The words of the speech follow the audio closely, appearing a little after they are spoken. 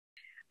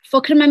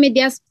For Crema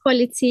Media's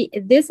Polity,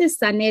 this is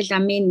Sane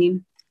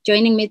Dlamini.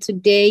 Joining me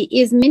today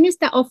is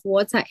Minister of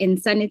Water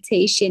and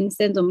Sanitation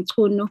Senzo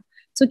Mchunu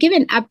to give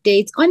an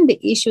update on the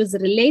issues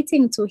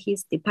relating to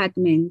his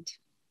department.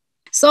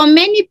 So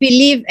many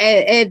believe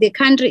the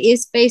country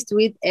is faced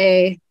with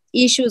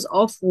issues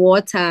of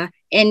water,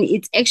 and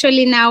it's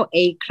actually now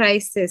a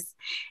crisis.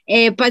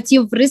 But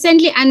you've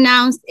recently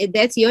announced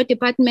that your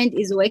department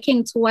is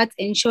working towards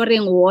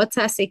ensuring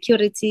water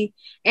security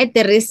at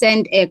the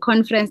recent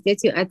conference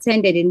that you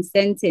attended in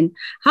Sandton.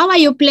 How are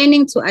you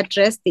planning to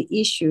address the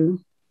issue?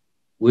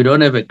 We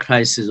don't have a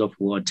crisis of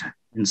water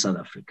in South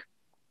Africa.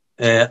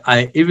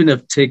 I even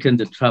have taken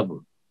the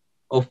trouble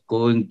of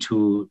going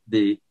to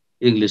the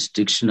English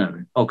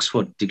dictionary,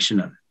 Oxford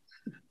Dictionary,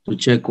 to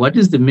check what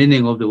is the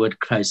meaning of the word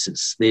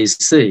crisis. They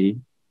say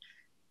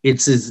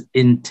it is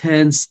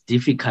intense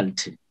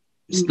difficulty.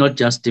 It's not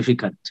just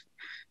difficult.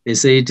 They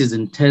say it is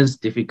intense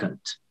difficulty.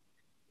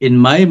 In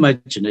my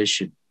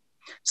imagination,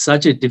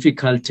 such a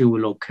difficulty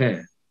will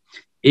occur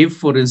if,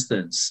 for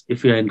instance,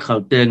 if you're in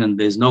Gauteng and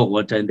there's no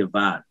water in the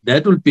Vaal,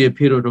 that will be a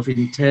period of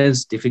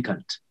intense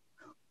difficulty.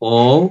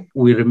 Or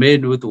we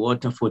remain with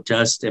water for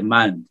just a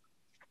month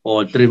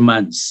or 3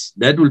 months.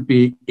 That will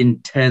be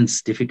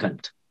intense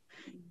difficulty.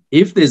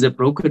 If there's a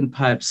broken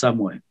pipe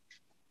somewhere,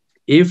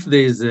 if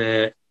there's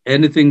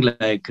anything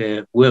like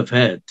we have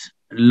had,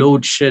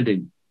 load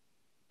shedding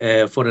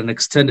for an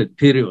extended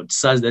period,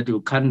 such that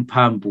you can't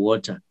pump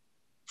water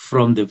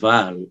from the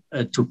Vaal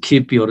to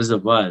keep your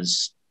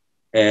reservoirs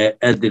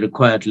at the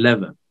required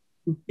level,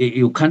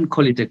 you can't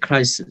call it a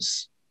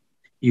crisis.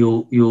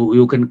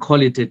 You can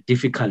call it a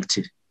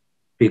difficulty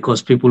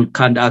because people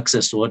can't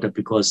access water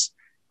because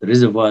the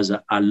reservoirs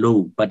are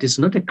low, but it's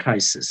not a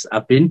crisis.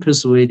 I've been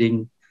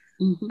persuading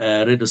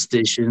radio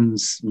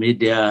stations,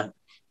 media,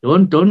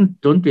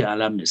 don't be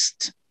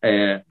alarmist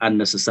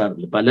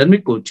unnecessarily. But let me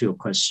go to your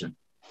question.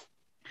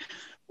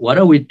 What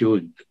are we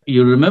doing?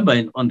 You remember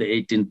on the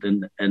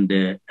 18th and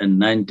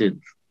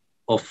 19th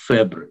of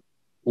February,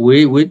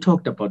 we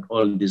talked about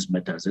all these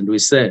matters, and we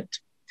said,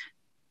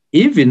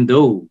 even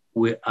though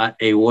we are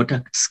a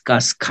water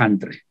scarce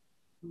country,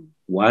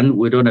 one,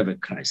 we don't have a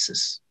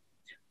crisis,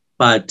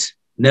 but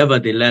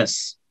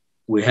nevertheless,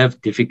 we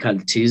have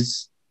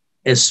difficulties,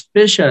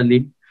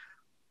 especially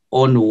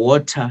on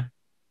water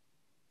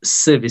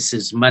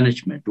services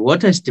management.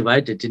 Water is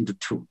divided into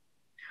two.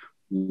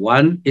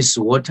 One is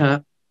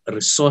water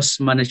resource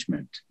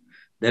management.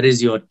 That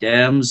is your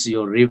dams,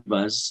 your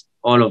rivers,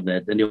 all of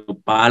that, and your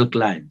bulk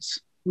lines.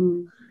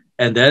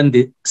 And then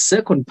the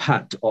second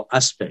part or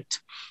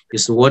aspect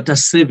is water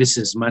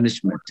services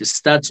management. It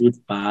starts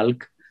with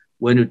bulk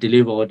when you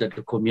deliver water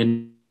to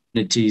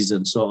communities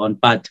and so on.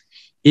 But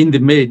in the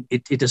main,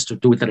 it has to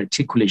do with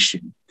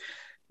reticulation.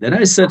 Then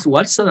I said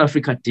what South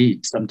Africa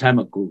did some time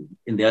ago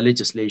in their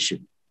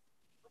legislation.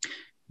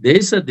 They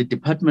said the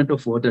Department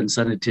of Water and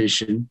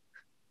Sanitation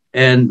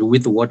and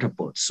with water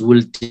boards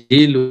will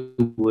deal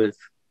with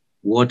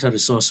water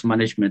resource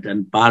management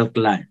and bulk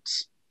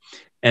lines.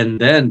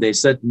 And then they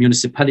said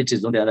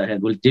municipalities, on the other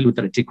hand, will deal with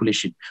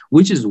reticulation,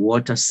 which is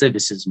water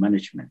services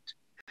management,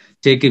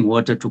 taking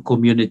water to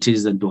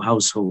communities and to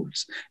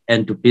households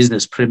and to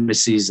business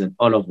premises and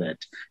all of that,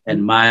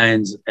 and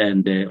mines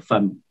and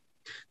farming.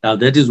 Now,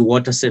 that is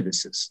water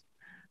services.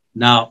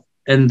 Now,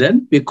 and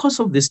then because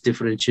of this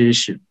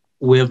differentiation,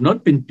 we have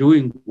not been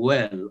doing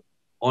well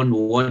on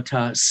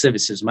water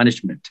services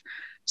management,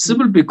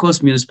 simply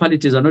because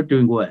municipalities are not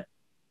doing well.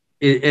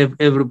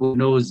 Everybody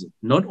knows,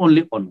 not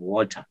only on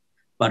water,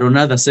 but on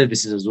other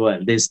services as well,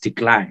 there's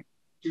decline.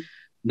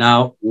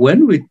 Now,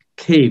 when we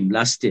came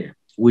last year,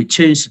 we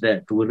changed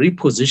that. We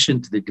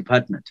repositioned the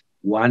department.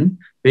 One,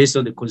 based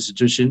on the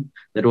constitution,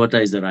 that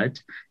water is a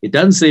right. It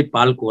doesn't say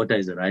bulk water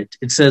is a right.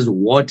 It says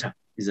water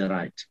is a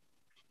right,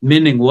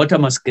 meaning water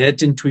must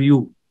get into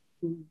you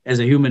as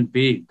a human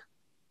being.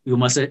 You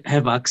must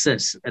have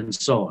access and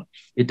so on.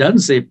 It doesn't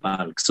say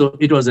bulk. So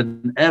it was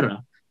an error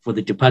for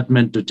the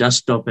department to just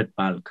stop at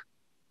bulk.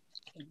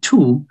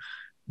 Two,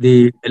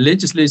 the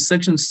legislation,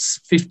 section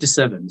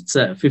 57,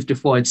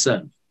 54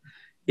 itself,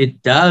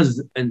 it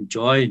does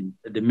enjoin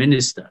the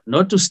minister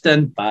not to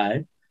stand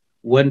by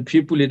when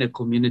people in a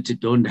community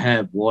don't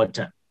have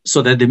water,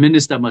 so that the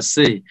minister must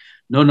say,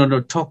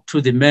 no, talk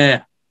to the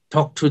mayor,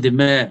 talk to the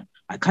mayor.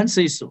 I can't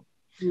say so.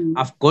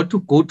 I've got to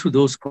go to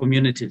those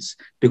communities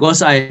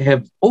because I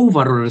have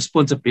overall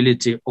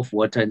responsibility of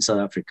water in South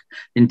Africa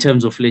in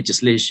terms of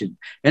legislation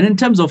and in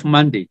terms of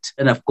mandate,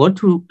 and I've got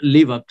to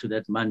live up to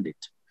that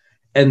mandate.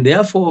 And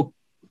therefore,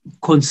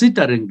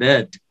 considering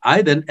that,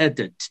 I then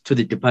added to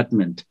the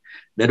department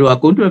that we are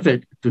going to have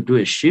to do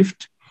a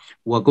shift.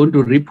 We're going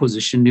to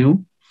reposition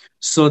you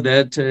so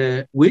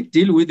that we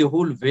deal with the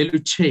whole value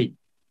chain.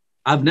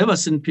 I've never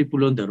seen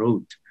people on the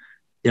road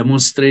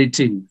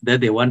demonstrating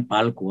that they want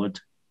bulk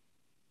water,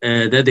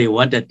 that they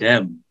want a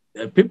dam.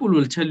 People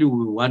will tell you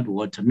we want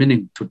water,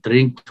 meaning to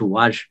drink, to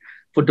wash,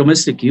 for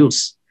domestic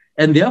use.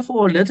 And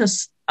therefore, let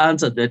us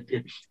answer that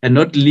and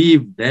not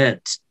leave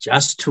that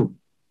just to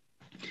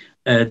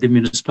the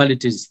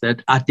municipalities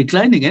that are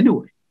declining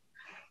anyway.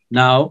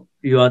 Now,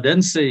 you are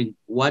then saying,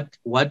 what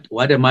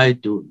am I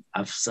doing?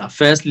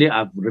 Firstly,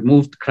 I've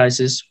removed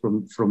crisis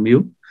from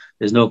you.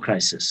 There's no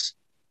crisis.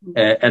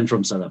 And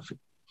from South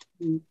Africa.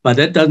 But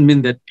that doesn't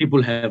mean that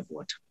people have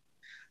water.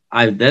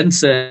 I then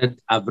said,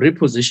 I've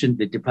repositioned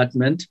the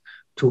department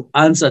to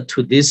answer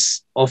to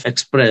this of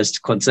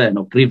expressed concern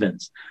or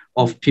grievance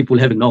of people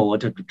having no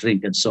water to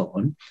drink and so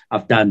on.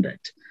 I've done that.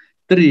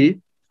 3,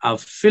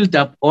 I've filled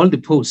up all the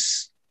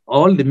posts,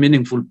 all the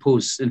meaningful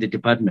posts in the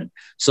department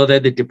so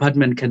that the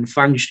department can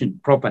function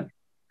properly,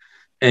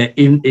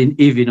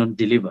 even on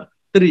delivery.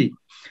 3,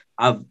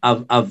 I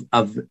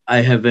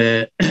have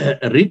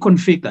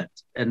reconfigured,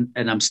 and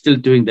I'm still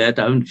doing that.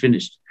 I haven't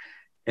finished,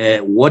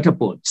 water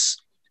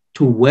boards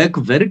to work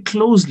very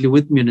closely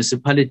with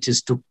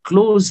municipalities to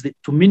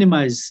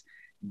minimize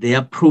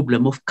their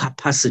problem of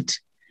capacity,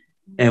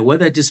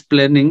 whether it is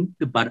planning,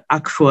 but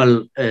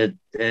actual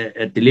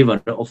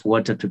delivery of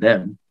water to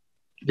them.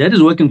 That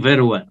is working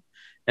very well,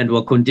 and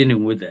we're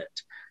continuing with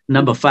that.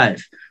 Number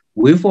 5,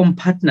 we form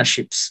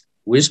partnerships.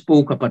 We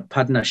spoke about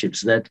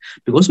partnerships that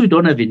because we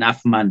don't have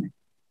enough money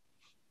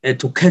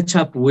to catch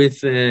up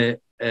with the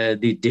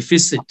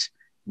deficit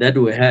that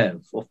we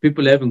have of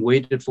people having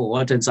waited for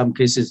water in some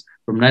cases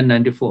from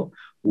 1994.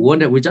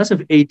 We just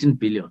have 18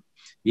 billion.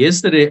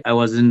 Yesterday, I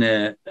was in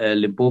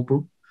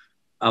Limpopo.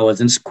 I was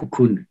in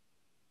Sekhukhune.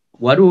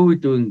 What were we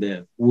doing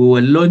there? We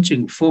were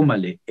launching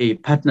formally a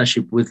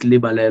partnership with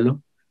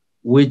Libalelo,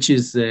 which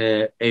is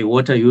a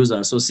water user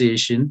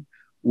association,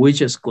 which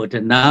has got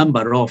a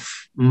number of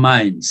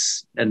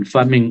mines and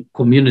farming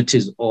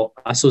communities or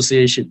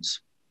associations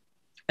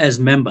as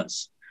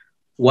members.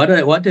 What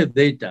have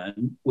they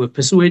done? We've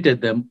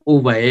persuaded them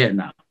over here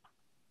now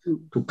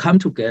to come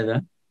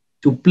together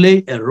to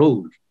play a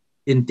role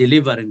in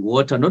delivering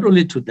water, not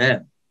only to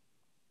them,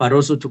 but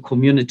also to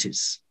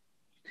communities.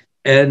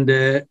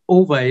 And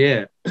over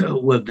here,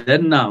 we've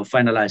then now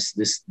finalized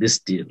this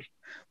deal.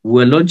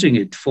 We're launching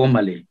it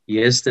formally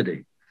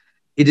yesterday.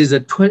 It is a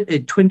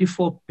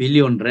 24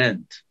 billion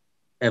rand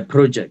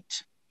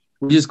project,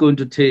 which is going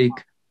to take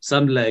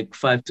something like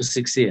 5 to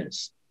 6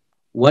 years.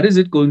 What is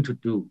it going to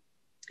do?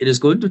 It is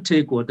going to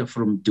take water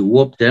from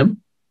Diwop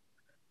Dam,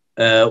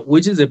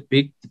 which is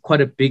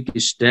quite a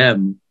big-ish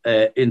dam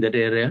in that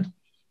area,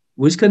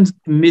 which can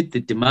meet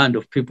the demand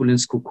of people in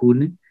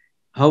Sekhukhune.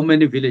 How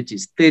many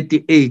villages?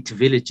 38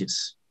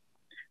 villages.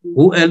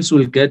 Who else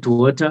will get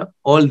water?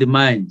 All the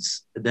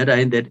mines that are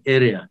in that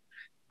area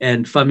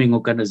and farming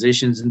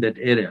organizations in that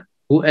area.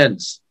 Who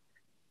else?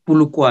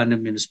 Polokwane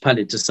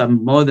municipality,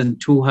 some more than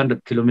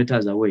 200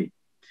 kilometers away.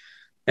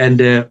 And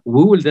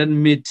we will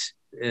then meet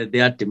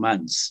their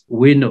demands.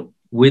 We know.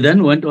 We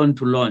then went on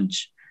to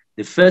launch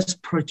the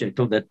first project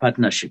of that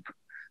partnership,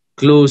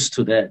 close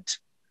to that.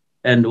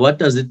 And what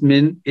does it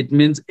mean? It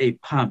means a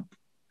pump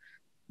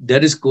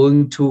that is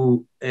going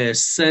to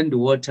send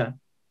water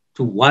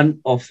to one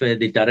of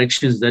the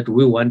directions that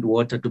we want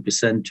water to be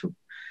sent to.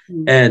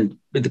 And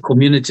the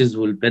communities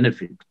will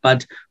benefit.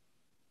 But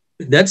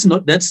that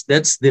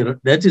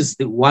is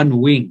the one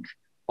wing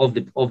of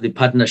the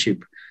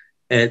partnership.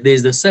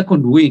 There's the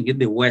second wing in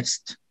the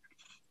west,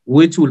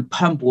 which will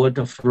pump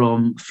water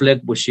from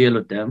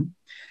Fleck-Boshielo Dam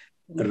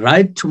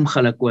right to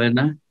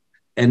Mkhalakwena,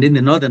 and in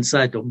the northern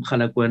side of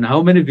Mkhalakwena.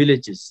 How many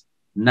villages?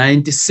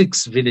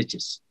 96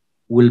 villages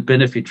will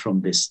benefit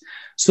from this.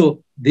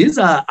 So these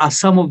are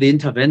some of the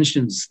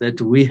interventions that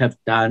we have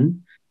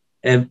done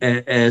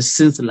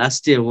since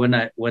last year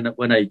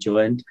when I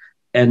joined,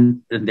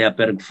 and they are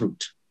bearing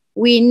fruit.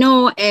 We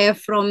know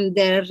from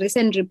the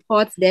recent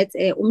reports that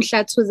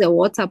Umhlathuze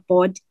Water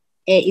Board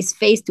is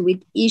faced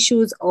with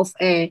issues of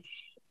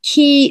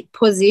key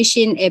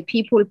position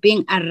people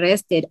being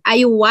arrested. Are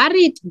you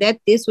worried that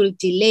this will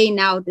delay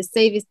now the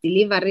service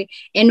delivery?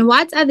 And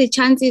what are the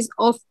chances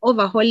of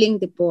overhauling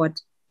the board?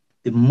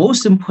 The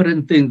most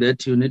important thing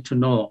that you need to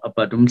know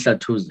about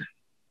Umhlathuze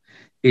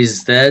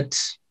is that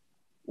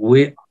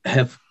we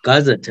have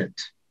gazetted,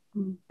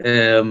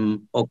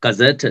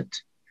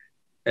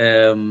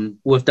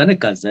 we've done a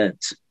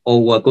gazette,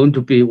 or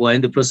we're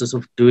in the process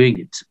of doing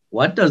it.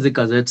 What does the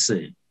gazette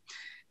say?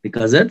 The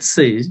gazette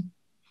says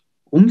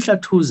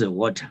Umhlathuze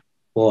Water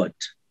Board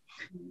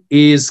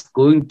is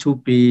going to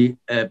be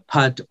a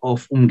part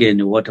of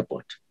Umgeni Water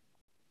Board.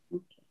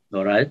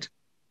 All right?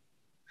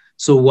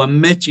 So we're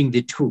matching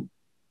the two.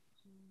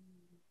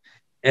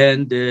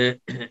 And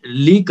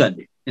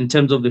legally, in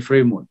terms of the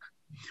framework,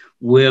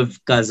 we have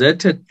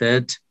gazetted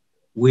that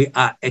we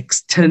are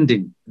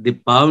extending the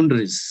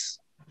boundaries,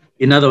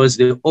 in other words,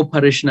 the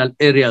operational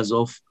areas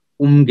of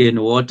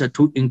Umgeni Water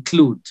to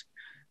include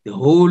the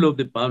whole of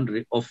the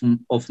boundary of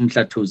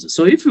Umhlathuze.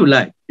 So if you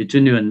like,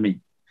 between you and me,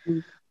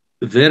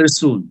 very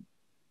soon,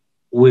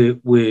 we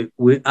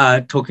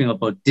are talking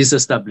about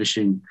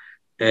disestablishing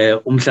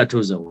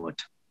Umhlathuze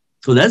Water.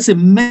 So that's the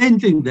main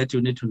thing that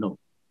you need to know.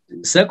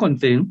 The second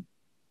thing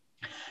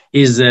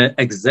is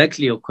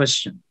exactly your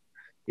question.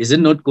 Is it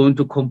not going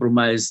to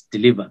compromise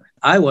delivery?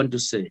 I want to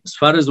say, as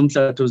far as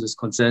Umhlathuze is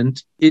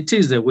concerned, it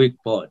is a weak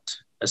board,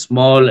 a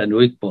small and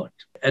weak board.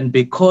 And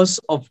because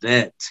of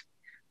that,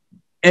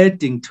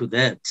 adding to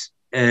that,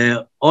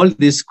 all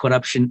these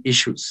corruption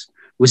issues,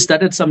 we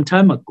started some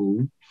time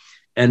ago,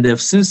 and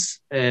they've since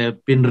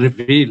been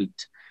revealed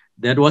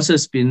that what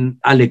has been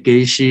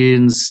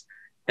allegations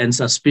and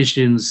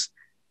suspicions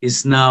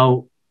is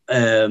now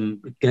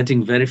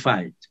getting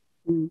verified,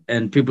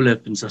 and people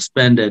have been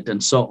suspended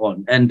and so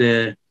on. And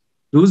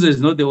Duze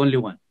is not the only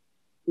one.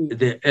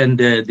 The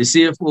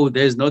CFO,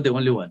 there is not the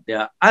only one. There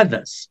are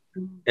others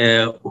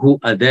who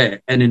are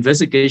there, and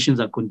investigations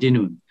are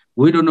continuing.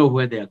 We don't know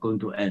where they are going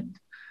to end.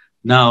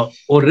 Now,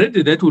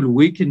 already that will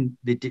weaken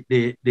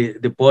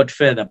the board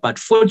further, but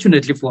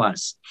fortunately for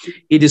us,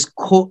 it is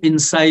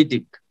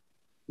coinciding,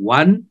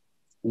 one,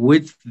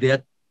 with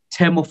their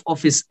term of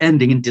office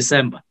ending in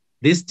December,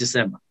 this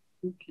December.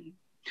 Okay.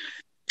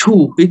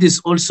 Two, it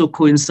is also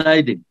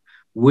coinciding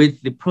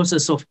with the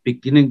process of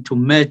beginning to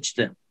merge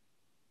them.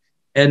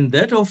 And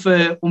that of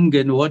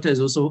Umgen Water is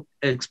also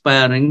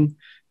expiring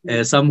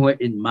somewhere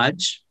in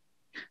March.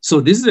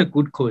 So this is a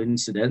good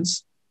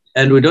coincidence.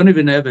 And we don't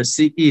even have a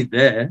CE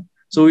there.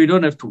 So we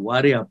don't have to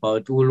worry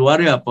about, we'll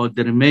worry about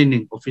the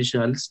remaining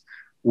officials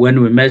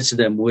when we match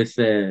them with.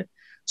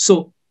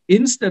 So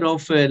instead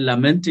of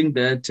lamenting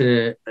that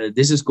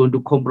this is going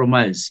to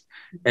compromise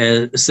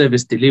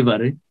service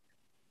delivery,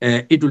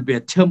 it will be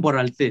a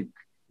temporal thing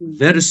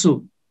very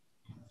soon.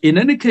 In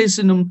any case,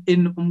 in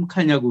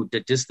Umkanyagu, the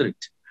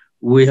district,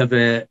 we have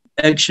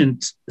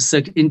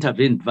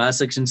intervened via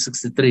Section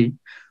 63,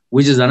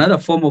 which is another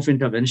form of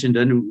intervention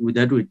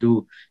that we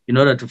do in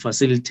order to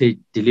facilitate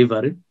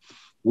delivery.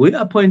 We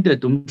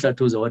appointed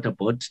Umhlatuza Water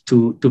Board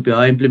to be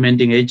our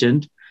implementing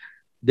agent.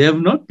 They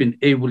have not been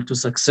able to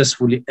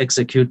successfully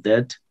execute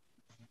that.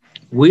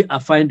 We are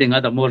finding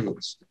other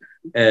models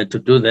to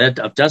do that.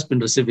 I've just been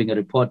receiving a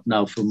report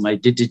now from my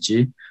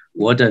DTG,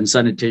 Water and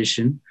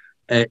Sanitation,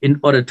 in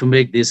order to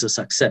make this a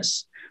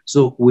success.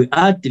 So we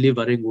are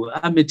delivering, we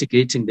are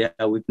mitigating their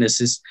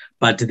weaknesses,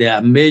 but there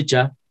are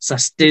major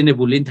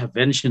sustainable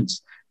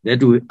interventions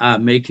that we are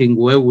making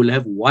where we'll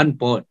have one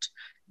board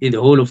in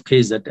the whole of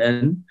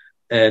KZN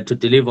to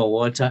deliver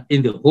water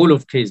in the whole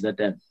of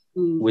KZN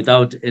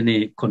without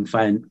any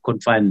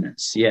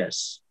confinements.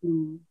 Yes.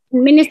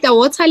 Minister,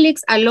 water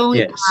leaks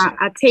alone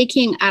are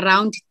taking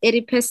around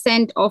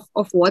 30% of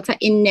water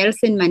in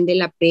Nelson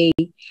Mandela Bay.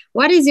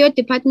 What is your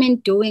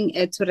department doing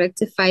to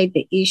rectify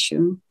the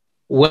issue?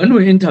 When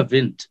we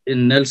intervened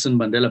in Nelson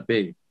Mandela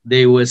Bay,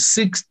 they were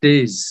 6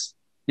 days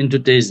into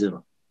day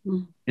zero.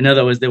 In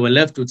other words, they were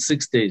left with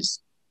 6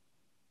 days.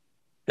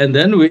 And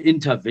then we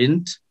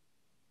intervened.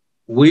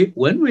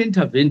 When we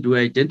intervened, we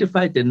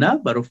identified a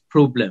number of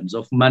problems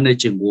of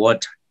managing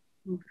water.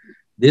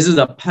 This is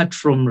apart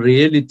from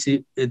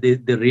reality,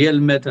 the real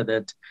matter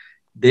that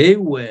they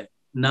were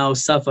now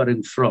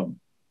suffering from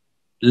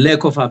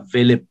lack of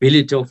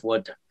availability of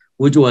water,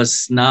 which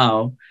was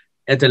now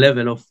at a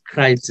level of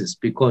crisis,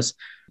 because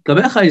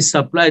Gqeberha is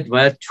supplied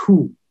via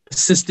two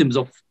systems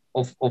of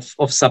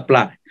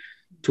supply.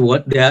 To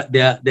what they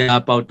are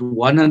about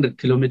 100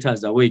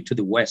 kilometers away to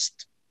the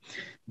west.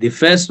 The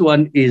first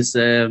one is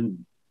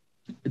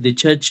the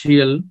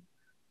Churchill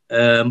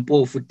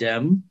Mpofu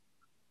Dam,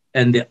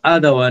 and the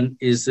other one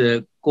is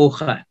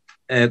Kocha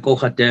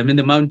Dam in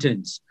the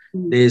mountains.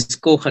 There's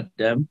Kocha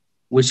Dam,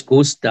 which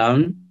goes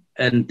down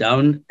and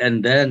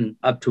then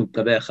up to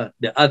Gqeberha.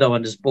 The other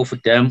one is Mpofu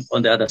Dam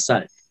on the other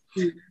side.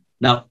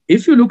 Now,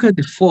 if you look at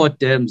the four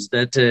dams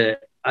that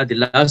are the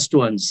last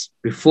ones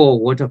before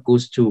water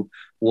goes to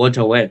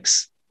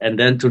waterworks and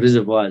then to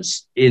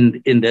reservoirs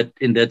in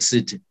that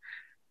city,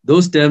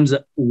 those dams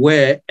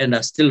were and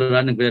are still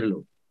running very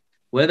low.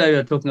 Whether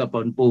you're talking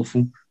about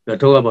Mpofu, you're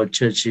talking about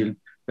Churchill,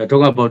 you're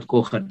talking about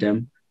Kocha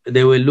Dam,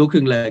 they were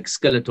looking like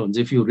skeletons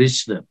if you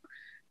reach them.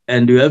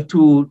 And you have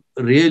to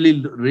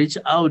really reach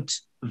out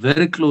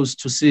very close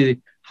to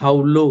see how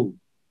low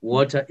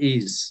water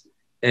is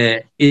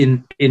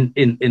in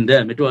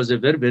them. It was a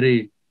very,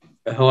 very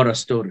horror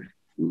story.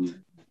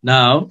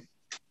 Now,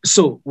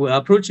 so we're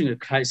approaching a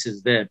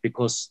crisis there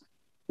because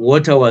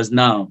water was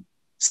now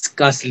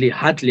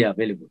hardly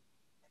available.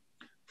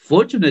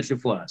 Fortunately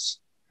for us,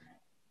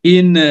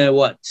 in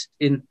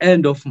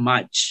end of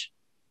March,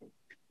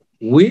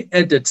 we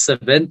added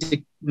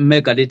 70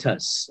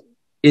 megaliters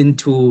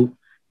into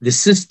the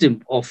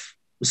system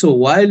so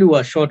while we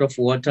were short of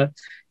water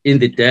in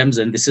the dams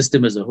and the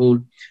system as a whole,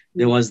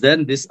 there was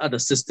then this other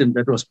system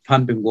that was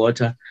pumping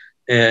water,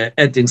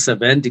 adding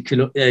 70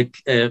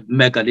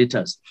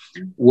 megaliters.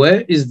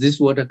 Where is this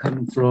water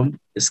coming from?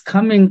 It's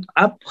coming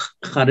up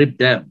Kharib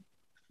Dam,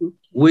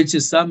 which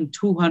is some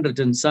 200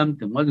 and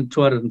something, more than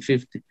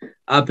 250,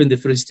 up in the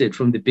Free State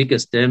from the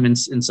biggest dam in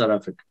South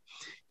Africa,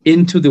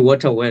 into the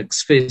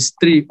waterworks, phase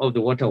 3 of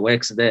the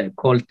waterworks there,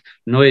 called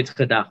Nooit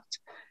Gedacht.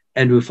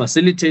 And we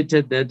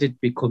facilitated that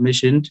it be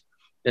commissioned,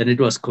 and it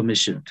was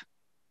commissioned.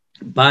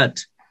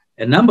 But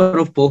a number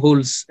of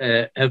boreholes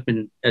have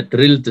been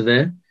drilled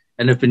there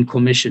and have been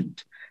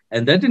commissioned.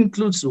 And that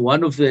includes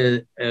one of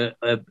the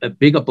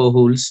bigger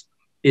boreholes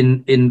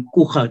in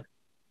Kucha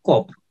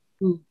Kop.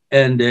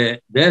 And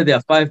there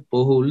are 5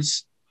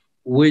 boreholes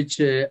which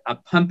are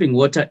pumping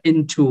water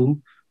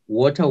into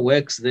water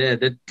works there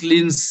that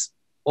cleans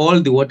all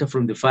the water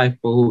from the 5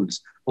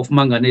 boreholes of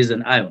manganese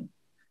and iron,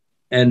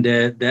 and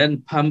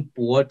then pump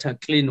water,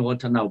 clean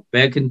water now,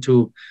 back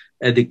into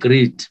the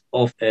grid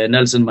of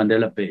Nelson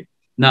Mandela Bay.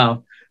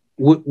 Now,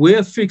 we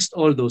have fixed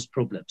all those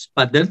problems.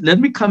 But let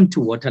me come to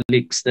water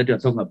leaks that you're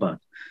talking about.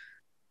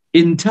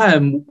 In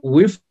time,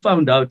 we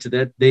found out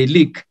that they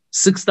leak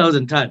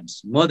 6,000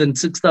 times, more than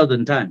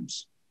 6,000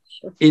 times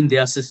in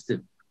their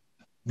system.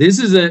 This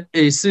is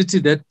a city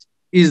that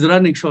is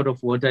running short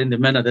of water in the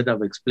manner that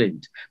I've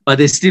explained, but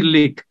they still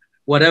leak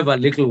whatever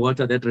little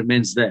water that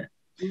remains there.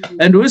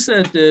 Mm-hmm. And we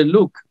said,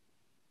 look,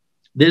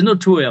 there's no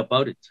two way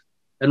about it,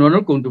 and we're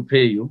not going to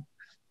pay you.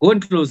 Go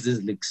and close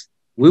these leaks.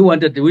 We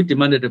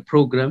demanded a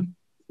program.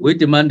 We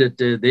demanded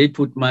they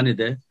put money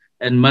there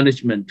and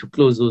management to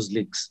close those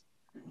leaks.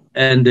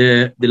 And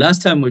the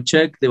last time we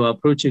checked, they were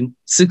approaching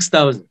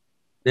 6,000.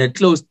 They had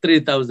closed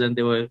 3,000.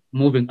 They were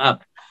moving up.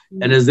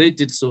 Mm-hmm. And as they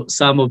did so,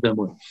 some of them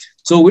were.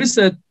 So we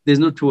said, there's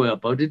no two way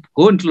about it.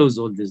 Go and close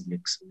all these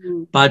leaks.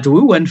 Mm-hmm. But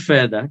we went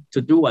further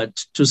to do what?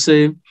 To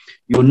say,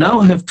 you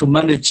now have to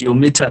manage your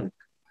metering.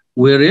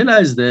 We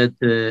realized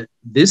that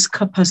this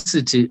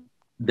capacity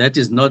that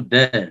is not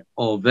there,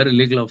 or very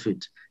little of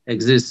it,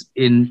 exists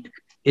in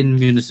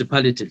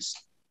municipalities.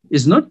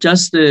 It's not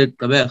just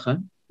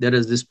Gqeberha that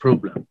has this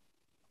problem.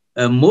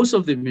 Most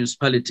of the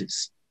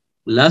municipalities,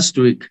 last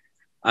week,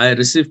 I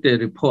received a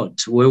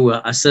report where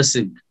we're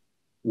assessing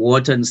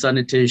water and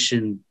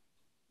sanitation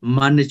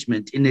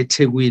management in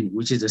eThekwini,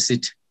 which is a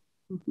city.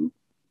 Mm-hmm.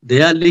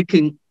 They are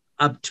leaking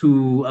up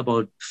to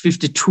about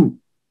 52%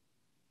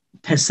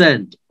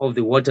 of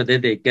the water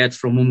that they get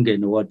from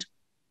Umgeni water.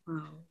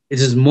 Wow. It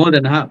is more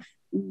than half.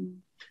 Mm.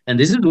 And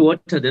this is the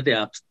water that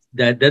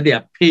they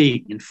are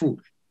paying in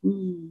full.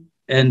 Mm.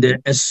 And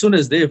as soon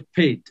as they have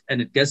paid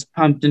and it gets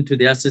pumped into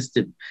their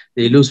system,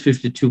 they lose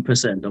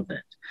 52% of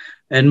that.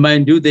 And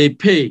mind you, they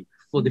pay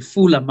for the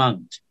full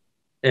amount,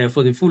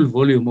 for the full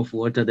volume of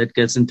water that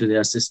gets into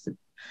their system.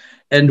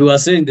 And we are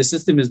saying the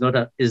system is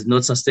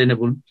not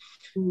sustainable.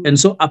 Mm. And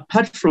so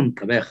apart from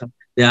Gqeberha,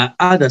 there are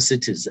other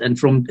cities. And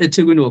from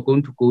eThekwini, we're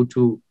going to go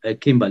to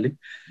Kimberley.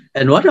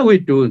 And what are we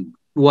doing?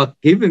 We're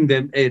giving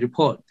them a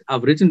report.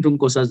 I've written to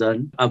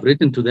Nkosazana, I've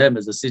written to them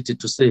as a city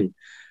to say,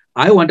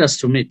 I want us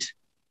to meet.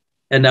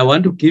 And I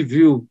want to give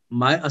you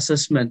my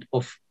assessment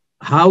of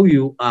how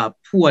you are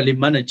poorly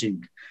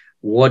managing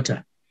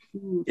water.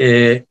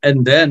 Mm.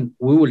 And then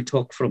we will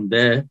talk from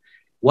there.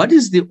 What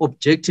is the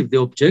objective?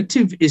 The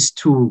objective is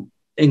to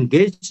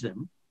engage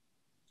them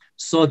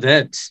so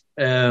that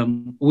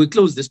we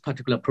close this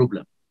particular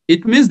problem.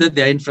 It means that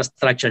their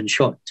infrastructure, in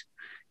short,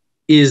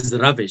 is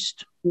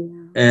ravished.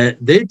 Yeah.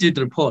 They did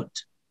report,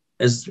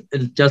 as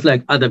just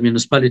like other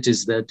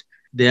municipalities, that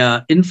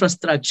their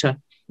infrastructure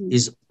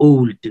is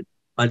old,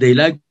 but they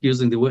like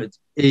using the word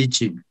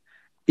aging,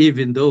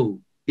 even though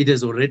it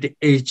is already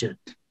aged,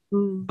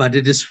 but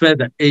it is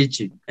further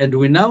aging. And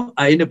we now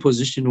are in a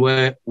position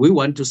where we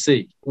want to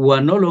say we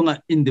are no longer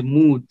in the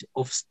mood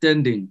of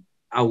standing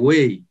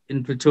away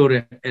in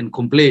Pretoria and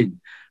complain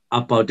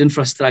about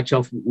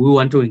infrastructure. We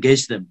want to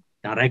engage them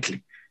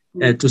directly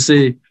to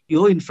say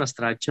your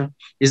infrastructure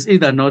is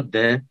either not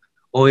there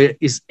or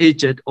is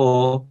aged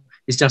or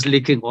it's just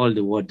leaking all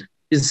the water.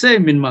 It's the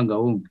same in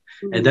Mangaung.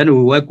 And then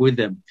we work with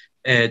them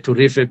to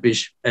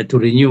refurbish, to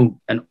renew,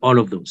 and all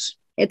of those.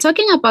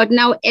 Talking about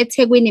now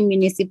eThekwini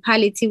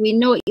municipality, we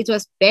know it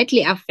was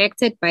badly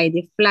affected by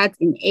the floods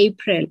in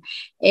April,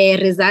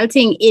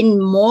 resulting in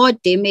more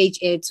damage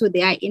to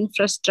their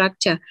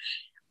infrastructure.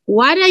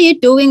 What are you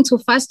doing to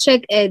fast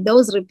track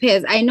those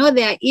repairs? I know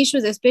there are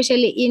issues,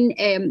 especially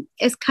in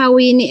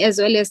Esikhaweni as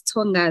well as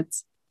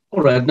Tongaat.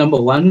 All right. Number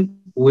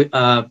one, we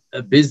are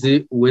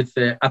busy with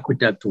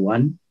Aqueduct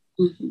 1,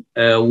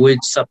 which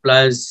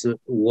supplies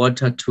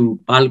water to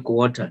bulk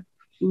water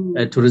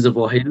to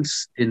Reservoir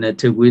Hills in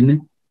Ethekwini.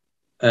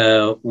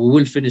 We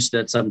will finish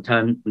that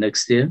sometime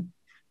next year.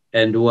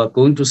 And we are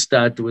going to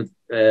start with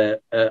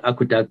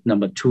Aqueduct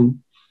number 2.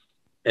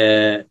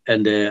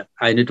 And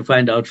I need to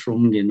find out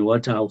from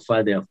Water how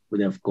far they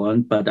have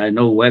gone, but I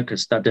know work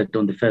has started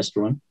on the first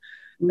one,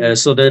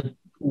 so that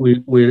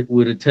we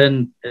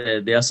return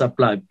their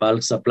supply,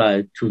 bulk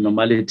supply, to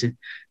normality.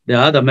 There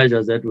are other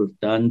measures that we've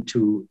done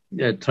to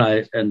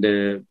try and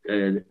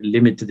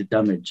limit the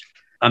damage.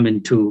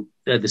 To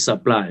the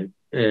supply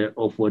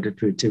of water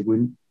to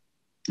Ethekwini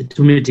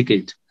to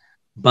mitigate.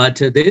 But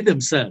they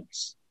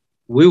themselves,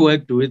 we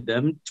worked with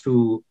them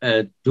to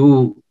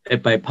do a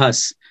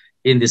bypass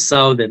in the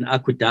southern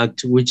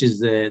aqueduct, which is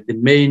the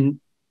main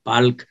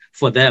bulk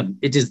for them.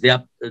 It is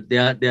their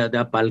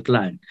bulk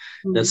line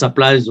that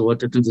supplies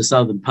water to the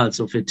southern parts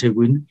of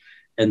Ethekwini,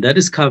 and that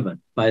is covered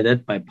by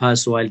that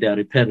bypass while they are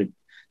repairing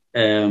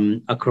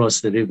across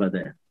the river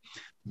there.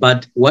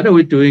 But what are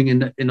we doing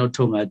in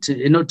Tongaat?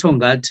 In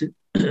Tongaat,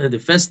 the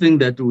first thing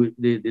that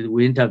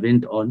we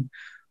intervened on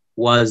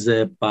was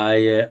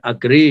by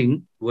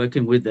agreeing,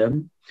 working with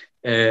them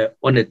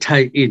on a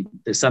tie-in.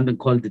 There's something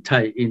called the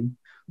tie-in,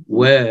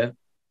 where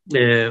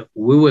we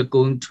were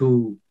going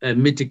to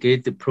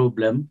mitigate the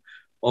problem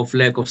of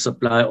lack of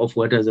supply of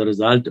water as a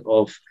result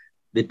of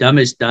the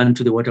damage done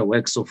to the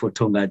waterworks of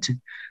Tongati.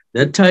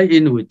 That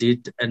tie-in we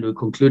did, and we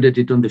concluded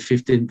it on the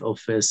 15th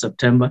of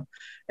September.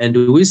 And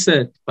we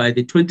said by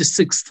the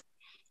 26th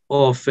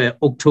of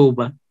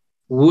October,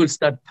 we will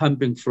start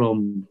pumping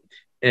from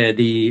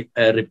the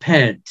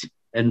repaired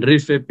and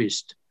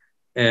refurbished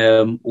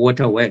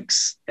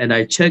waterworks. And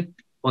I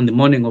checked on the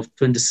morning of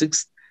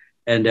 26th,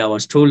 and I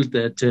was told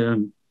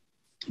that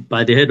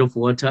by the head of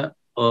water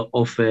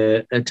of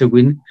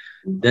eThekwini,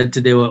 that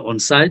they were on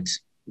site.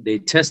 They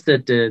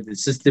tested the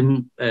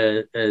system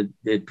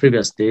the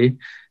previous day,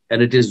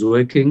 and it is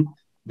working.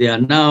 They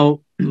are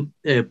now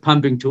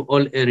pumping to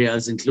all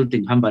areas,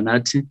 including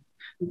Hambanati,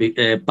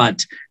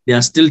 but they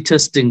are still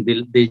testing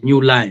the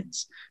new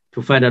lines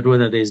to find out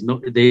whether there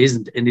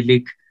isn't any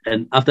leak.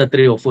 And after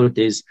 3 or 4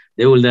 days,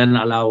 they will then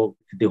allow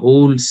the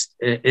whole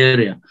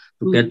area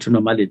to get to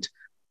normality.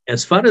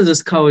 As far as the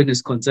scouring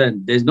is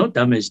concerned, there's no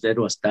damage that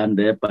was done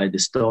there by the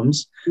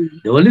storms.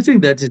 The only thing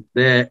that is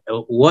there,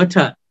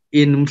 water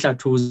in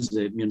Mhlatu's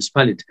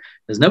municipality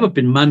has never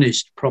been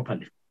managed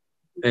properly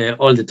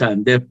all the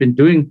time. They've been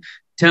doing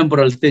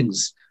temporal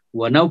things.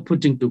 We're now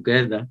putting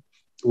together,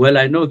 well,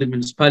 I know the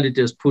municipality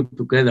has put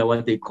together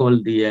what they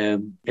call the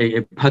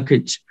a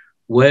package,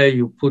 where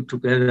you put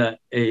together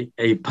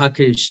a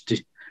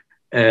packaged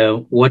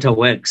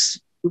waterworks,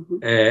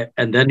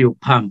 and then you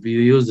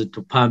use it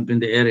to pump in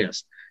the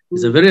areas.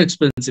 It's a very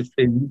expensive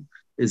thing.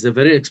 It's a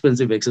very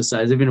expensive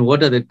exercise. Even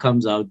water that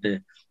comes out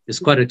there is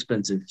quite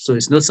expensive. So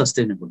it's not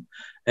sustainable.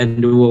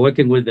 And we were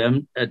working with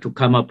them to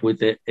come up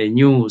with a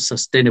new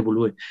sustainable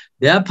way.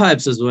 There are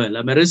pipes as well.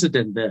 I'm a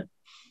resident there.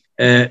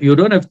 You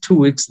don't have 2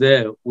 weeks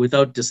there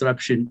without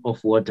disruption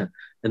of water.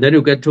 And then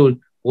you get told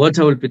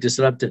water will be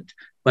disrupted,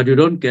 but you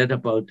don't get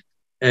about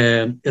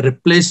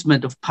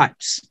replacement of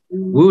pipes.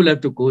 We will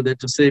have to go there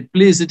to say,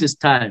 please, it is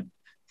time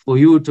for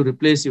you to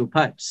replace your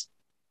pipes.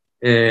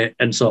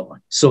 And so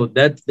on. So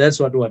that's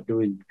what we're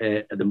doing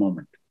at the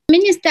moment.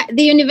 Minister,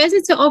 the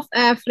University of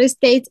Free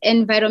State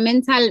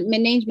Environmental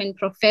Management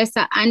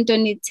Professor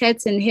Anthony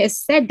Tetson has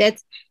said that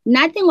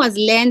nothing was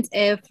learned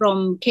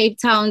from Cape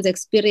Town's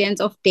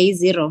experience of day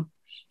zero.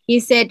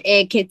 He said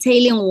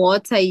curtailing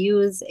water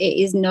use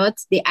is not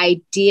the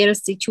ideal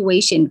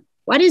situation.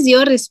 What is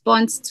your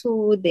response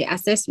to the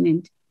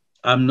assessment?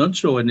 I'm not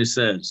sure when he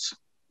says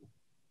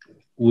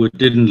we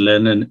didn't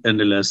learn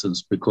any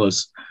lessons,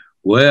 because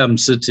where I'm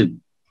sitting,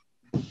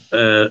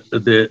 there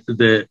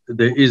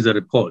is a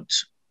report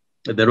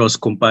that was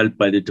compiled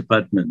by the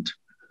department,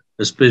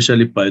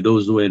 especially by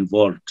those who were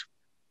involved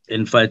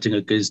in fighting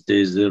against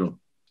day zero.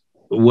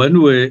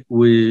 When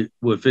we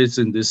were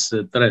facing this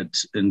threat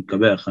in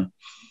Kabeja,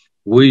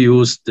 we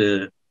used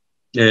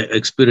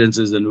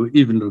experiences, and we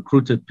even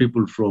recruited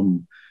people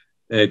from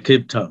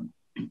Cape Town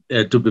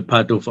to be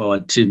part of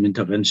our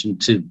intervention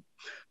team.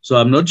 So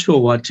I'm not sure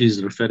what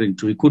he's referring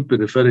to. He could be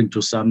referring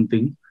to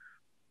something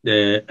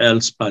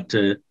else, but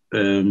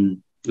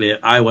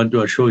I want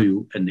to assure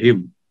you and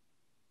him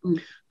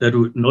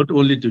that not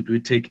only did we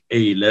take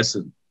a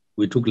lesson,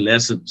 we took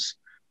lessons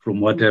from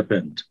what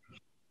happened.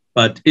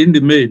 But in the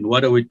main,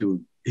 what are we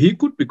doing? He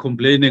could be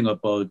complaining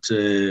about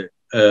the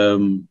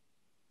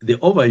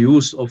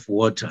overuse of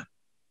water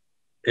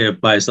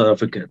by South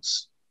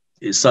Africans.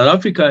 South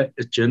Africa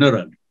in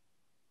general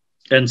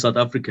and South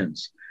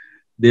Africans,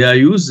 they are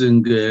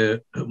using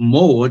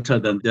more water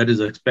than that is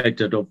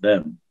expected of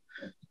them.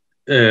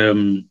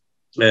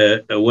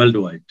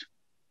 Worldwide,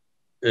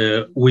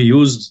 we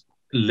use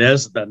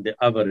less than the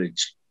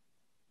average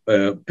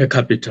per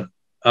capita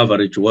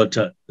average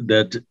water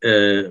that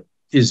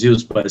is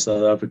used by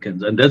South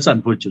Africans, and that's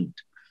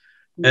unfortunate.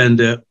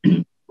 And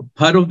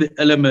part of the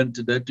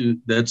element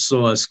that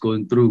saw us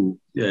going through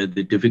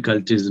the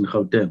difficulties in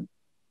Gauteng,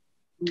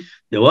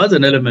 there was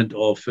an element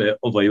of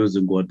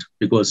overusing water,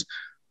 because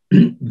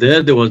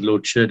there was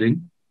load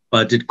shedding,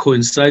 but it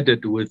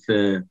coincided with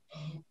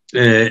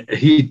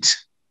heat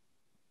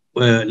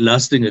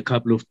lasting a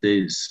couple of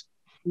days.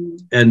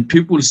 And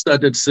people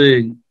started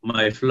saying,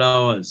 my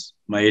flowers,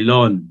 my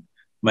lawn,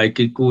 my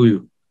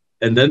kikuyu.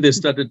 And then they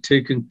started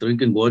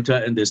drinking water,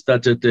 and they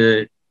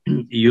started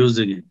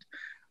using it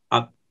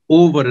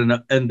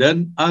over and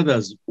then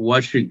others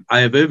washing.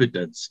 I have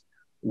evidence.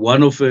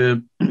 One of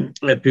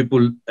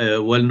people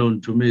well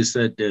known to me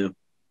said,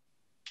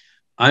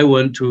 I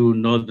went to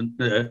northern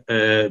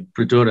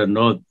Pretoria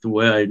North,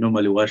 where I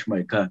normally wash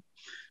my car.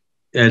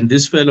 And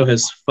this fellow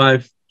has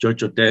 5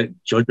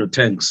 Jojo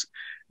tanks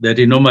that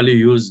he normally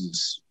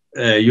uses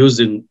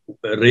using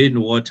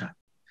rainwater.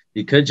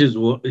 He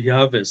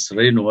harvests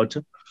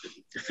rainwater,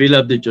 fill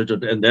up the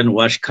Jojo, and then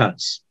wash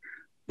cars.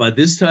 But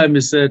this time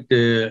he said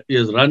he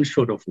has run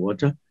short of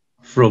water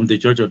from the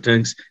Jojo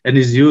tanks, and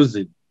he's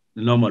using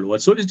the normal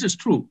water. So it is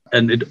true,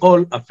 and it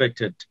all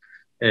affected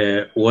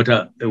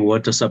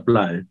water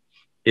supply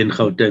in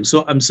Gauteng.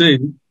 So I'm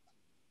saying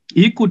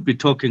he could be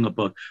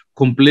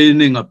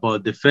complaining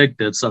about the fact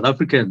that South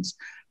Africans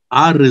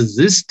are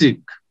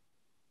resisting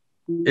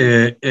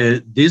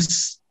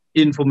this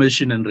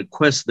information and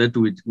request that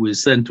we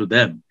send to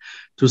them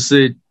to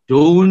say,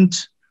 don't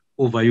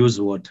overuse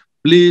water.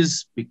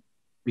 Please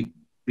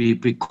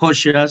be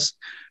cautious.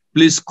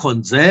 Please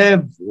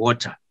conserve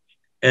water.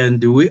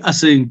 And we are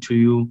saying to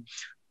you,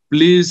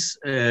 please,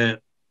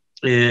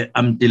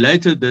 I'm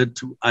delighted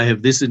that I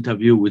have this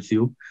interview with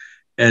you,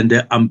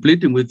 and I'm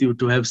pleading with you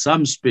to have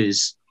some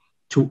space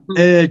to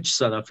urge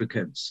South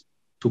Africans,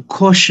 to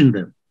caution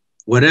them,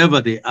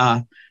 wherever they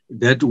are,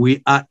 that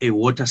we are a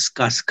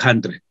water-scarce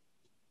country.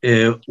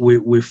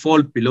 We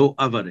fall below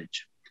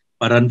average.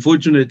 But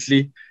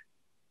unfortunately,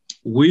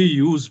 we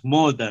use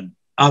more than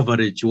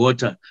average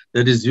water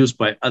that is used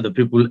by other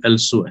people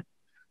elsewhere.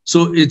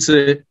 So it's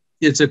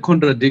a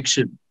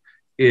contradiction.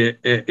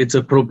 It's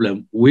a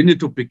problem. We need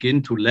to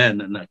begin to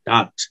learn and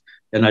adapt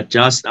and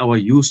adjust our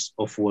use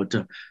of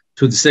water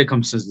to the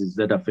circumstances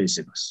that are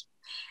facing us.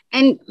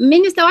 And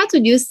Minister, what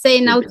would you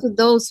say now to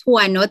those who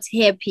are not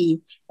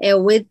happy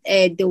with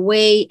the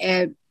way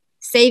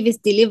service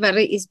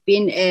delivery is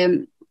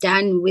being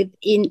done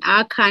within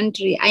our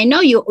country? I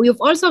know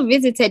you've also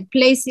visited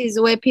places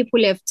where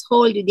people have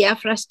told you their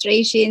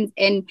frustrations,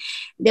 and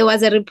there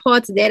was a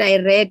report that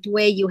I read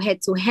where you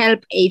had to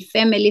help a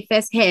family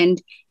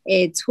firsthand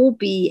to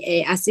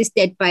be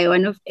assisted by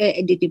one of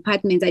the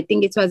departments. I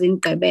think it was in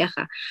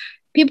Gqeberha.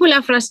 People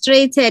are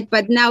frustrated,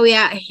 but now we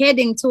are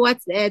heading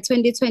towards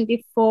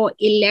 2024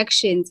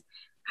 elections.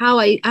 How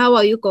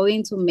are you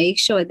going to make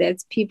sure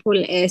that people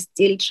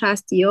still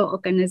trust your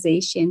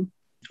organization?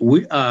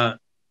 We are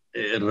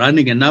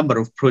running a number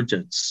of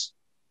projects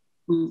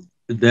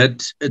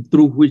that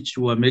through which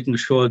we are making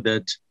sure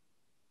that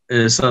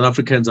South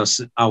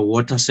Africans are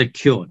water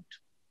secured.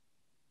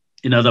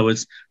 In other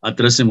words,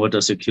 addressing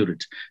water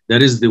security.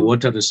 That is the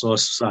water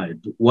resource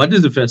side. What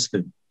is the first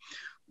thing?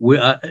 We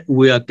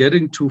are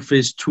getting to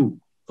phase 2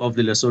 of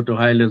the Lesotho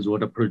Highlands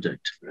Water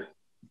Project,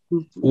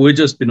 which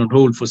has been on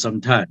hold for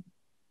some time.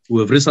 We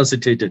have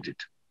resuscitated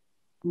it.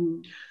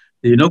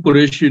 The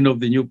inauguration of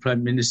the new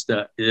Prime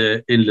Minister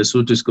in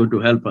Lesotho is going to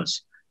help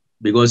us,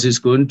 because he's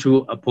going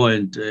to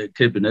appoint a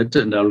cabinet,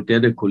 and I'll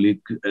get a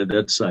colleague at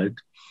that side.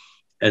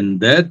 And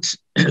that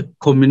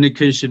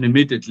communication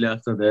immediately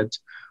after that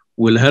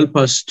will help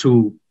us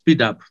to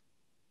speed up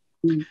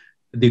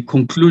the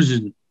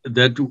conclusion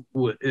that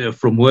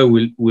from where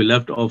we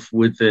left off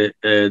with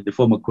the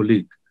former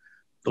colleague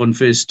on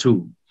phase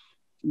 2.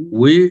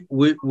 We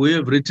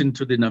have written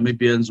to the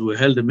Namibians. We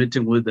held a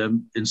meeting with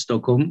them in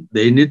Stockholm.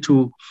 They need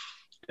to,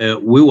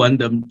 we want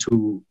them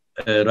to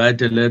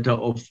write a letter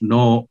of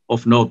no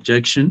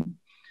objection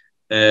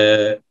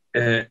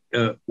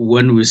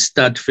when we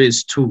start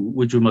phase 2,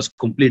 which we must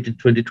complete in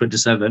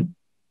 2027.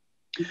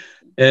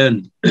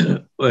 And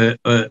we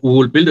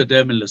will build a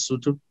dam in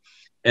Lesotho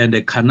and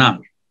a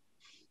canal.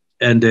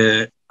 And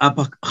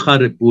Upper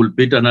Kharib will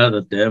build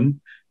another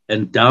dam,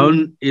 and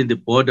down in the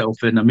border of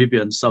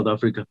Namibia and South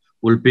Africa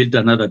will build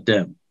another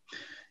dam.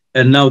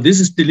 And now this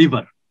is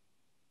delivered,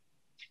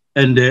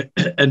 and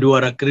we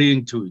are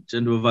agreeing to it,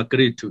 and we've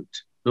agreed to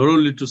it, not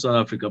only to South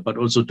Africa but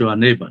also to our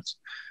neighbors.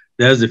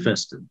 There's the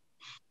first thing.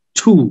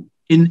 2,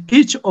 in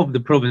each of the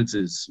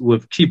provinces we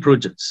have key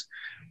projects.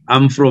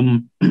 I'm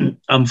from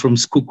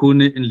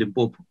Sekhukhune in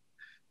Limpopo.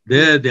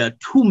 There are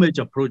 2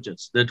 major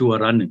projects that we are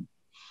running.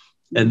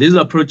 And these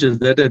are projects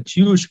that had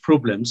huge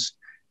problems,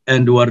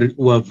 and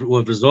we have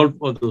resolved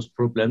all those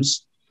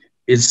problems.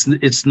 It's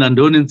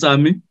Nandoni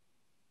Ntsami,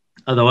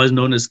 otherwise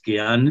known as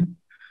Giyani.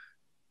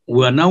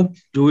 We are now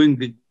doing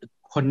the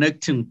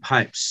connecting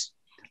pipes.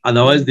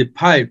 Otherwise, the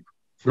pipe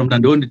from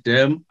Nandoni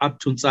Dam up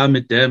to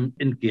Ntsami Dam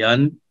in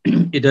Giyani,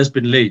 it has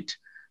been laid.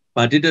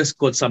 But it has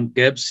got some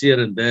gaps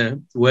here and there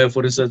where,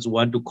 for instance, we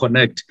want to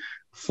connect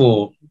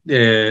for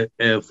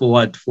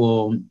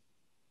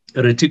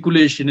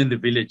reticulation in the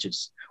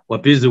villages. We're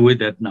busy with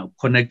that now,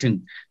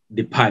 connecting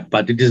the pipe,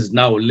 but it is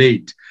now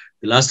late.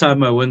 The last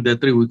time I went there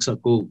 3 weeks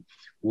ago,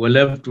 we were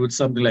left with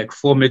something like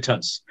 4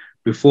 meters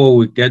before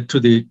we get to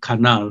the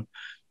canal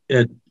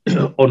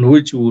on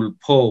which we will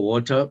pour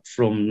water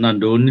from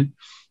Nandoni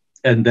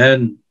and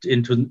then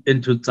into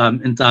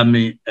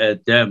Ntsami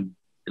Dam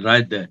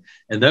right there.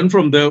 And then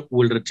from there,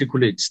 we'll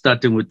reticulate,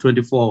 starting with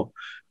 24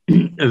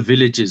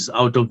 villages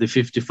out of the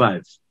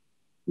 55.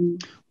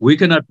 We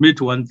can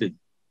admit one thing.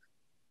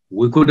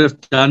 We could have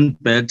done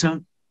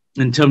better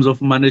in terms of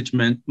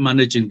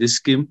managing this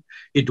scheme.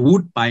 It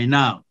would by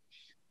now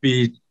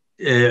be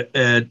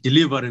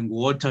delivering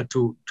water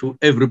to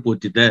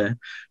everybody there,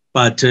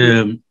 but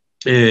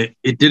it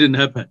didn't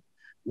happen.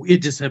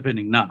 It is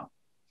happening now.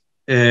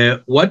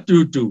 What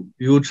do?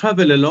 You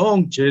travel a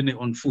long journey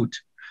on foot.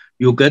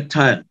 You get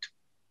tired.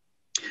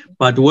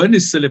 But when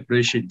is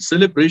celebration?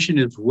 Celebration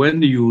is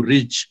when you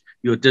reach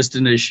your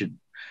destination.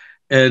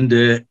 And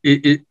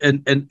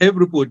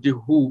everybody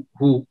who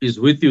is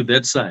with you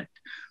that side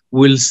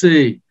will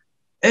say,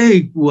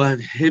 hey, we are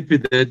happy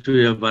that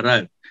we have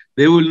arrived.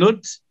 They will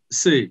not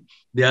say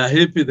they are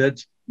happy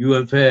that you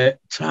have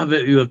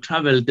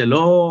traveled a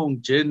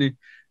long journey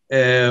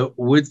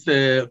with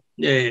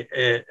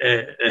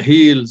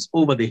hills,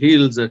 over the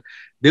hills.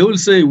 They will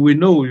say, we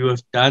know you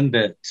have done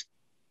that.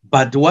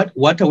 But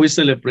what are we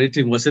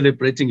celebrating? We're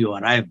celebrating your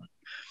arrival.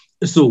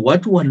 So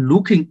what we're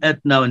looking at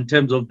now in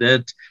terms of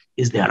that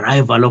is the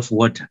arrival of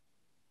water,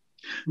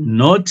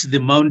 not the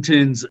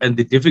mountains and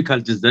the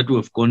difficulties that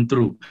we've gone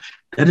through.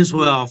 That is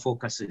where our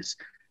focus is.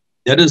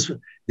 That is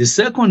the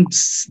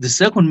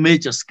second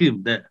major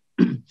scheme there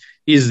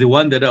is the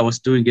one that I was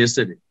doing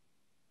yesterday,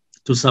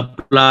 to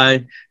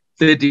supply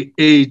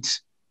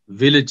 38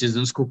 villages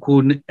in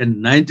Sekhukhune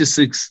and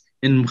 96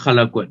 in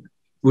Mkhalakwane,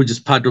 which is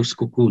part of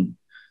Sekhukhune.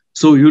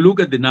 So you look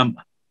at the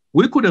number.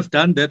 We could have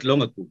done that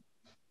long ago.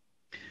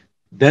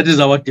 That is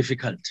our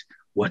difficulty.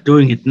 We're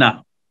doing it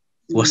now.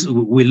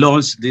 We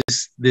launched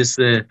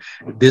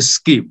this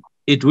scheme.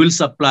 It will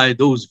supply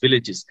those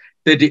villages,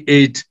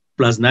 38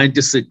 plus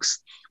 96.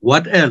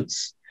 What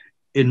else?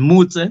 In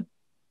Mutse,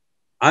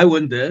 I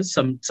went there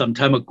some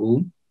time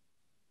ago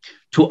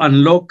to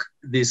unlock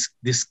this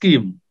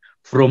scheme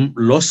from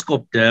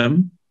Loskop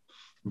Dam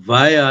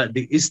via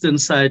the eastern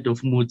side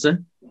of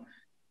Mutse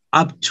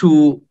up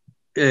to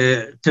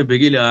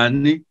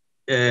Tebegiliani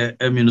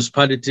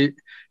municipality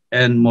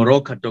and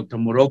Moroka, Dr.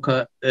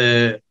 Moroka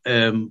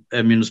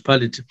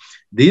municipality.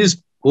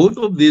 Both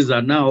of these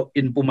are now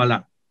in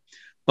Mpumalanga.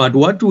 But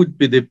what would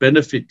be the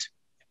benefit?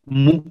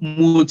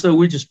 Mutse,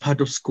 which is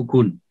part of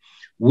Sekhukhune,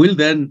 will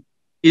then,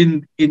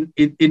 in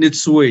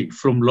its way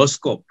from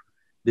Loskop,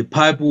 the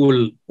pipe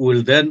will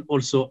then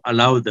also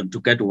allow them to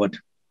get water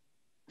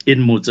in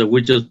Mutse,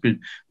 which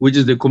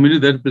is the community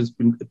that has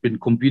been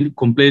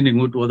complaining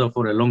with water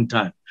for a long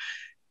time.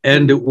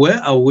 And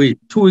where are we?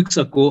 2 weeks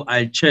ago,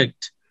 I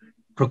checked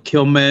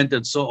procurement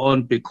and so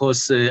on,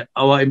 because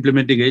our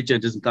implementing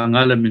agent is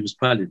Kangala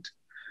municipality,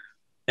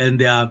 and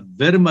they are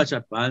very much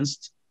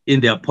advanced in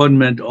the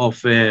appointment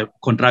of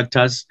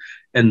contractors,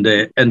 and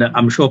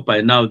I'm sure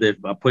by now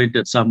they've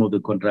appointed some of the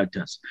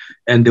contractors,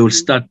 and they will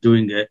start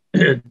doing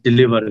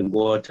delivering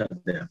water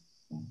there.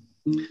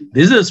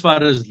 This is as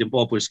far as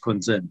Limpopo is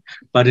concerned,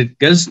 but it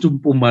gets to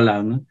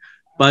Mpumalanga.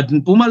 But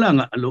in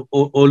Mpumalanga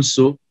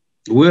also,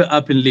 we're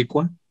up in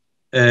Likwa.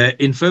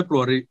 In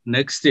February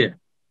next year,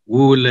 we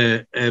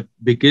will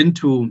begin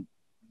to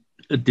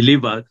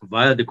deliver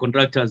via the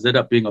contractors that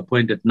are being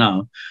appointed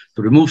now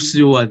to remove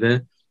sewer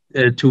there,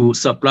 to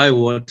supply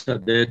water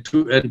there,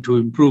 and to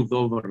improve the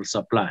overall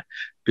supply,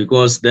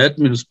 because that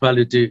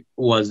municipality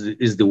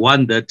is the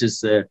one that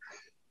is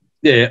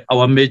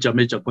our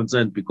major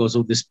concern because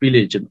of the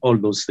spillage and all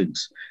those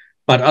things.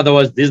 But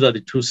otherwise, these are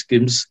the two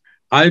schemes.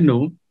 I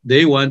know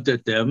they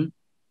wanted them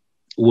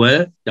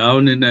were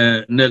down in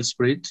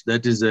Nelspruit,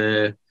 that is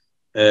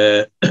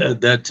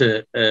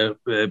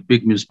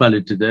big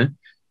municipality there,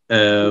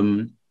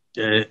 and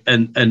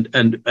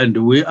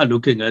we are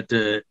looking at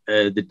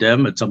the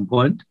dam at some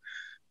point.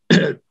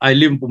 I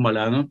live in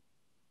Mpumalanga.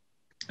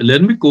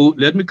 Let me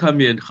come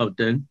here in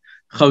Gauteng.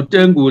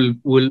 Gauteng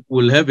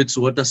will have its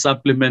water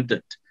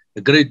supplemented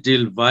a great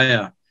deal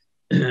via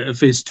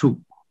phase 2.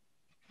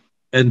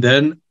 And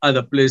then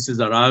other places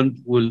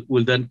around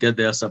will then get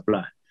their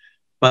supply.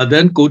 But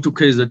then go to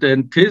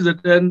KZN.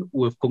 KZN,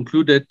 we've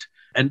concluded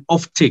an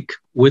offtake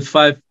with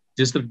 5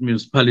 district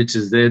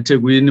municipalities there,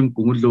 Tegwini,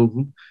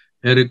 Mgungundlovu,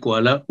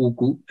 Herikwala,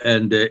 Uku,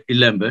 and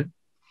Ilembe.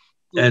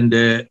 And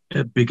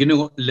beginning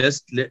of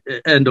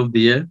end of the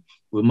year,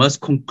 we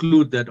must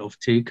conclude that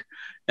offtake,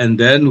 and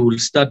then we'll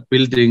start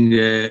building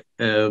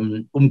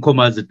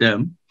Umkomazi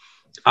Dam,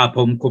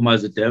 Upper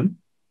Umkomazi Dam.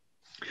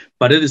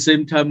 But at the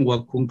same time,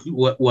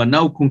 we're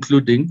now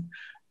concluding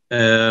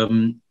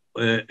the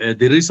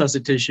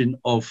resuscitation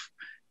of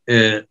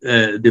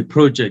the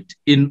project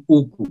in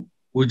Uku,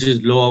 which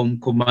is Lower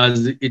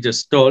Umkomazi. It is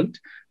stalled,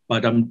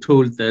 but I'm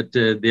told that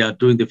they are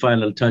doing the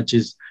final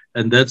touches,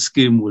 and that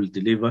scheme will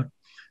deliver.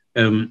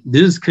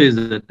 This is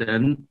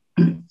KZN,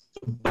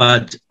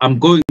 but I'm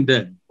going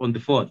there on the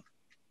 4th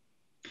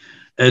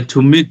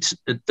to meet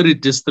 3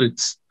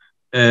 districts.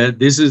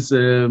 This is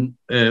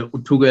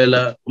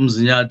Utugela,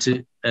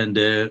 Umzinyati, and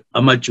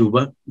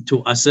Amajuba,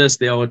 to assess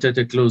their water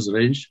close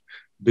range,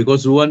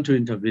 because we want to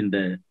intervene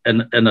there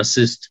and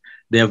assist.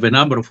 They have a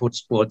number of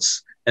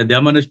hotspots, and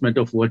their management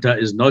of water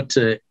is not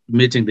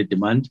meeting the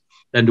demand,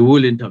 and we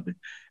will intervene.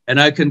 And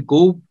I can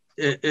go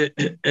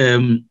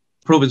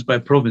province by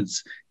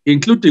province,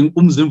 including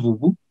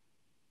Umzimvubu,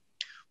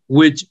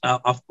 which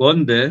I've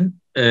gone there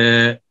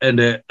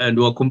and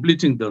we're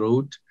completing the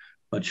road.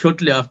 But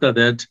shortly after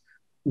that,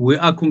 we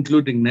are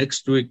concluding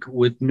next week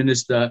with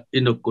Minister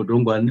Enoch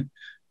Godongwane,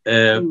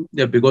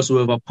 because we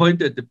have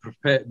appointed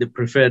the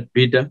preferred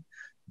bidder,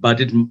 but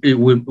we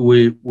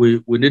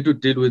need to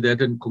deal with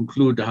that and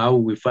conclude how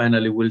we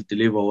finally will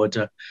deliver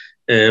water,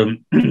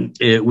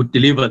 we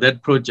deliver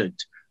that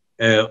project,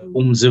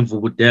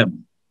 Umzimvubu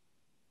Dam,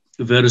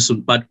 very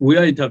soon. But we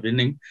are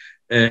intervening.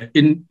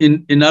 In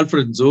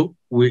Alfred Nzo,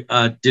 we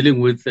are dealing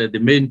with the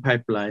main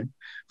pipeline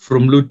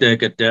from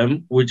Luteke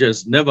Dam, which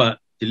has never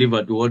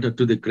delivered water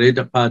to the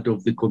greater part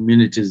of the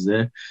communities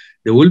there.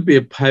 There will be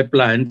a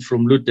pipeline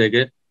from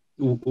Luteke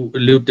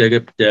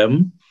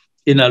Dam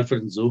in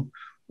Alfred Nzo,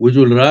 which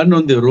will run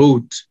on the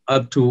road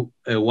up to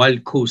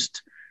Wild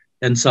Coast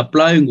and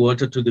supplying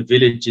water to the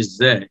villages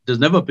there. It has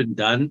never been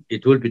done.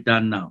 It will be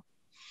done now.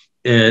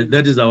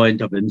 That is our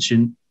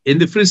intervention. In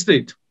the Free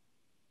State,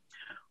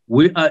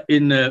 we are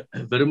in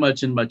very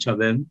much in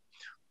Machaven,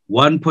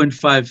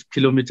 1.5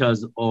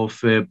 kilometers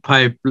of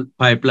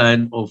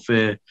pipeline of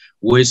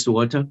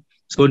wastewater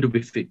is going to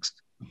be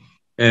fixed.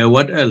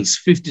 What else?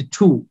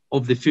 52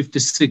 of the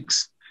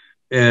 56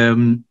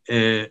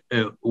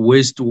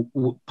 waste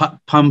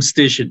pump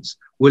stations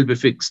will be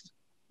fixed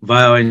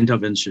via our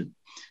intervention.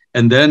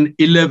 And then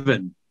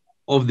 11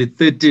 of the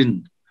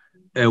 13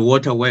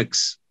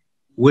 waterworks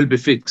will be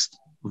fixed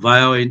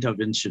via our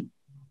intervention.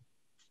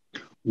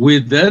 We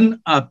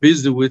then are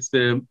busy with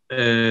the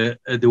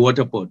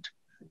water board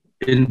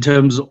in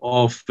terms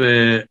of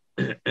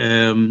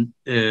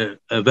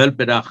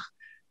Welbedach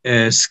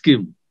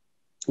scheme,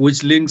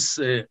 which links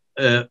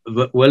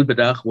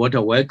Welbedach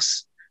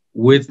waterworks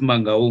with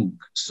Mangaung,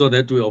 so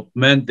that we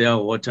augment their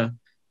water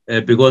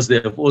because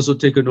they have also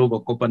taken over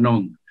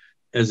Kopanong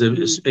as a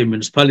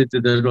municipality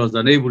that was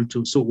unable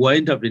to. So we're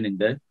intervening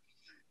there.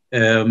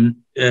 And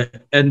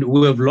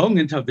we have long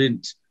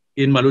intervened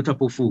in Maluta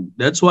Pufu.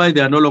 That's why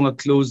they are no longer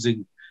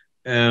closing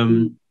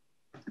N3.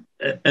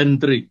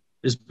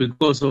 It's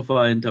because of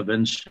our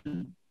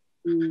intervention.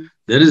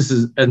 There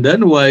is, and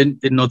then we're in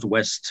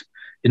Northwest.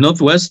 In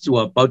Northwest,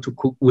 we're about to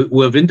cook.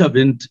 We have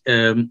intervened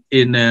in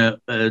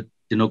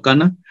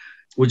Dinokana,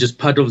 which is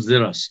part of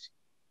Zerast,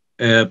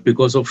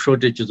 because of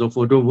shortages of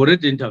water. We've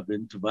already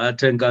intervened via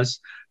tankers,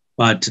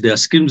 but there are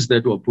schemes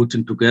that we're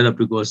putting together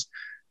because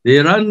they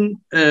run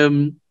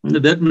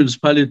that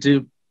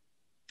municipality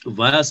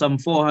via some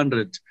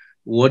 400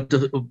 water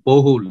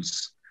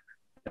boreholes.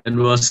 And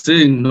we are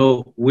saying,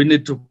 no, we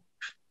need to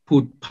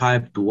put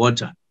piped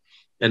water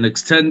and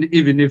extend,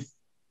 even if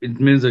it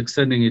means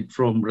extending it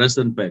from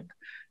Rustenburg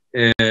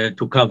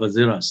to cover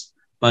Zerast.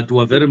 But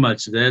we're very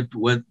much there to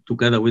work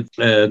together with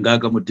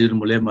Ngaga Mudir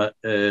Mulema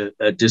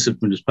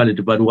district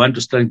municipality, but we want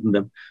to strengthen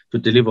them to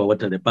deliver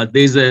water there. But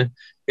there's a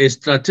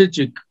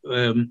strategic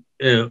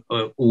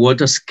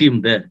water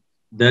scheme there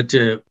that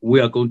we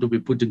are going to be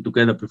putting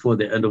together before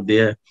the end of the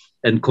year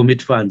and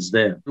commit funds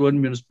there. When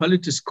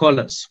municipalities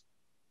call us,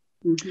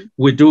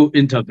 we do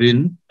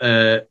intervene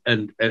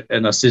and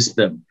assist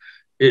them.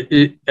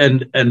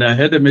 And I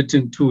had a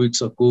meeting 2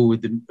 weeks ago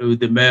with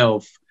the mayor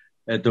of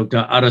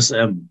Dr.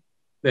 RSM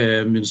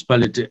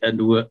municipality,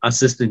 and we're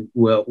assisting.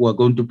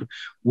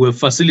 We're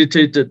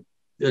facilitated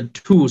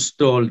 2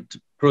 stalled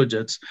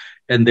projects,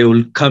 and they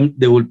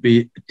will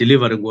be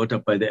delivering water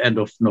by the end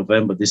of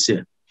November this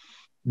year.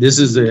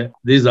 These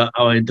are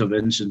our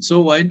interventions.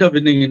 So we're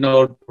intervening in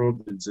all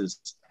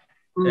provinces,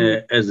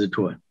 as it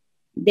were.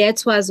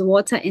 That was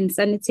Water and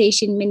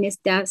Sanitation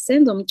Minister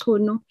Senzo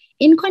Mchunu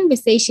in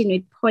conversation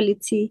with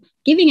Polity,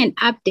 giving an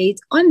update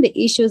on the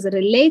issues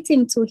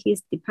relating to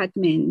his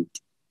department.